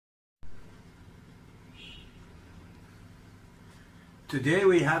Today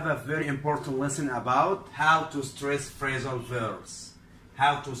we have a very important lesson about how to stress phrasal verbs.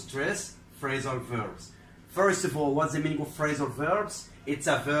 How to stress phrasal verbs. First of all, what's the meaning of phrasal verbs? It's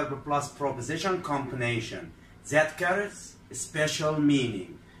a verb plus preposition combination that carries special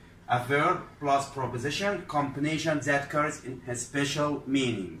meaning. A verb plus preposition combination that carries a special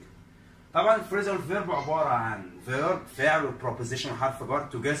meaning. طبعا phrasal verb عبارة عن verb فعل و preposition حرف جر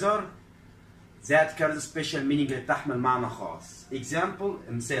together that carries special meaning اللي بتحمل معنى خاص. Example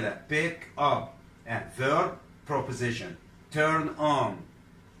أمثلة pick up verb preposition, turn on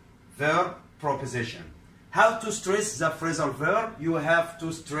verb preposition. How to stress the phrasal verb? You have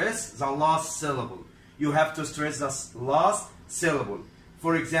to stress the last syllable. You have to stress the last syllable.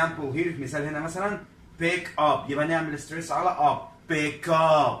 For example here في مثال هنا مثلا pick up يبقى نعمل stress على up. Pick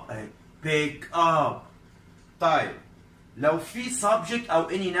up pick up. طيب لو في subject أو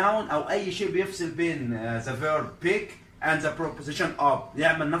any noun أو أي شيء بيفصل بين the verb pick and the preposition up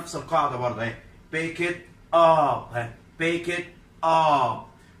نعمل نفس القاعدة برضه اهي. Pick it up pick it up.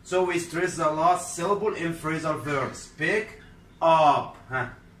 So we stress the last syllable in phrasal verbs. Pick up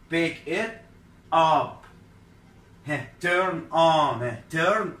pick it up. Turn on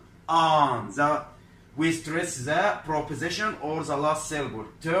turn on. We stress the preposition or the last syllable.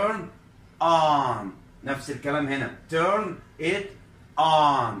 Turn on. نفس الكلام هنا. Turn it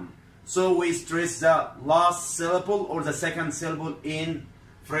on. So we stress the last syllable or the second syllable in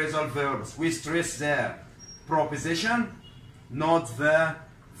phrasal verbs. We stress the preposition, not the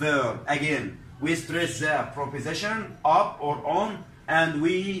verb. Again, we stress the preposition up or on, and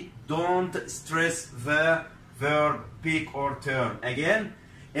we don't stress the verb pick or turn. Again,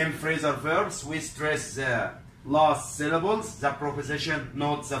 in phrasal verbs, we stress the last syllables, the preposition,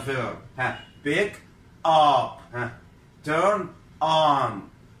 not the verb. Pick up, turn on,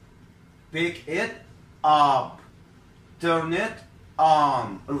 pick it up, turn it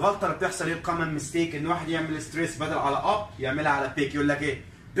on. الغلطة اللي بتحصل هي common mistake إن واحد يعمل stress بدل على up يعملها على pick. يقول لك إيه؟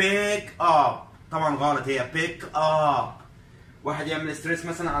 pick up. طبعا غلط هي pick up. واحد يعمل stress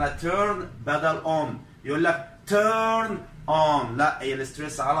مثلا على turn بدل on يقول لك turn on. لا هي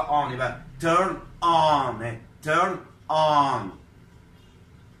الستريس على on يبقى turn on turn on.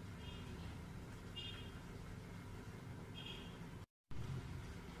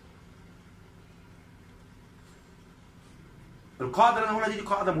 القاعدة اللي أنا هقولها دي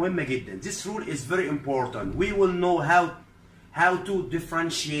قاعدة مهمة جدا. This rule is very important. We will know how to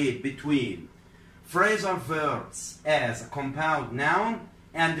differentiate between phrasal verbs as a compound noun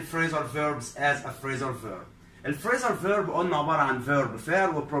and phrasal verbs as a phrasal verb. الفريزال فيرب قلنا عبارة عن فيرب فعل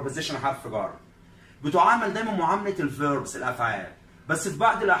وبروبوزيشن حرف جر. بتعامل دايما معاملة الفيربس الأفعال. بس في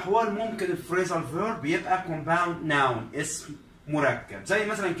بعض الأحوال ممكن الفريزال فيرب يبقى compound noun اسم مركب. زي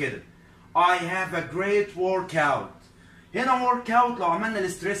مثلا كده I have a great workout. هنا workout لو عملنا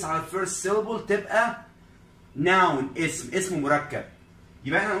الستريس على الفيرست syllable تبقى noun اسم مركب.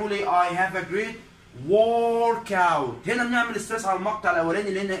 يبقى احنا نقول ايه I have a great workout. هنا بنعمل ستريس على المقطع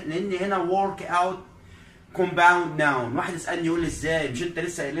الأولاني لأن هنا workout compound noun. واحد يسألني يقول لي ازاي؟ مش انت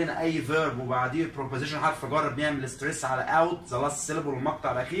لسه قايل لنا اي فيرب وبعديه preposition حرف جر بنعمل ستريس على out the last syllable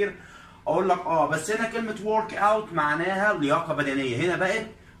والمقطع الاخير؟ اقول لك بس هنا كلمة work out معناها لياقة بدنية. هنا بقت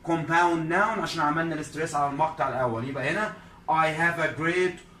compound noun عشان عملنا الستريس على المقطع الاول. يبقى هنا I have a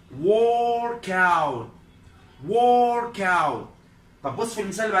great workout. workout. طب بص في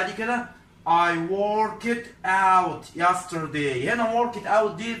المثال اللي بعديه كده I worked out yesterday. هنا worked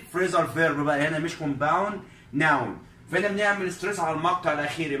out دي phrasal verb بقى هنا مش compound noun. فهنا بنعمل ستريس على المقطع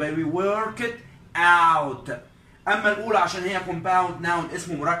الأخير يبقى we worked out. أما الأولى عشان هي compound noun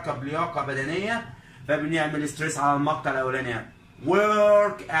اسم مركب لياقة بدنية فبنعمل ستريس على المقطع الأولاني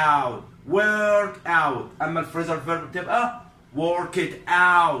work out work out. أما الphrasal verb بتبقى work it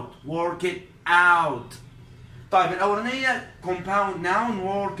out work it out. طيب الأولانية compound noun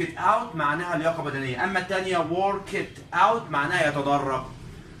work it out معناها لياقة بدنية. أما الثانية work it out معناها يتدرب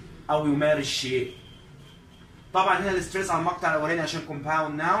أو يمارس شيء. طبعا هنا الستريس على المقطع الأولاني عشان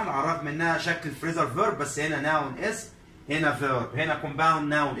compound noun على الرغم إنها شكل phrasal verb بس هنا noun اسم هنا verb. هنا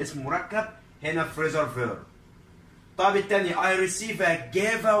compound noun اسم مركب هنا phrasal verb. طيب الثانية I receive a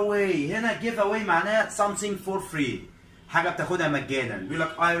giveaway. هنا giveaway معناها something for free حاجة بتاخدها مجانا. بيقول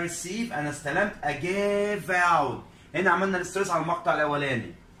لك I receive أنا استلمت a give out. هنا عملنا الستريس على المقطع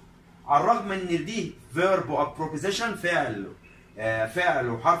الأولاني على الرغم من إن دي verb أو preposition فعل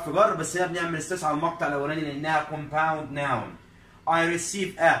وحرف جر بس هنا بنعمل ستريس على المقطع الأولاني لأنها compound noun. I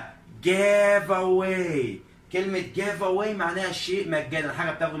receive a giveaway. كلمة giveaway معناها شيء مجانا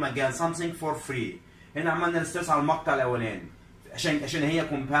حاجة بتاخده مجانا something for free. هنا عملنا الستريس على المقطع الأولاني عشان هي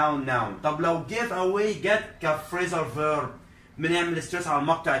compound noun. طب لو give away جت كphrasal verb بنعمل ستريس على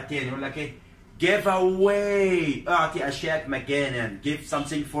المقطع الثاني، يقول لك ايه؟ give away، اعطي اشياء مجانا، give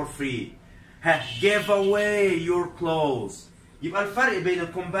something for free. ها give away your clothes. يبقى الفرق بين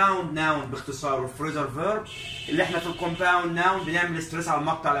الكومباوند ناون باختصار والفريزر فيرب، اللي احنا في الكومباوند ناون بنعمل ستريس على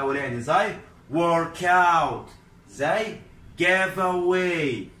المقطع الاولاني زي work out، زي give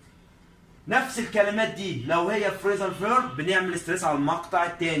away. نفس الكلمات دي لو هي فريزر فيرب بنعمل ستريس على المقطع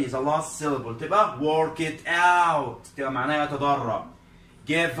الثاني the last syllable، تبقى work it out، تبقى معناها يتدرب.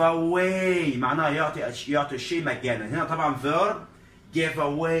 give away معناها يعطي الشيء مجانا. هنا طبعا verb، give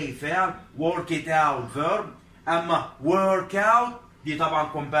away فعل، work it out verb. اما work out دي طبعا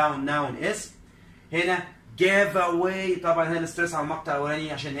compound noun اسم. هنا give away طبعا هنا الستريس على المقطع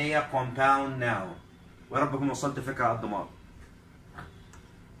الاولاني عشان هي compound noun. ويا رب اكون وصلت فكره على قد ما اقدر.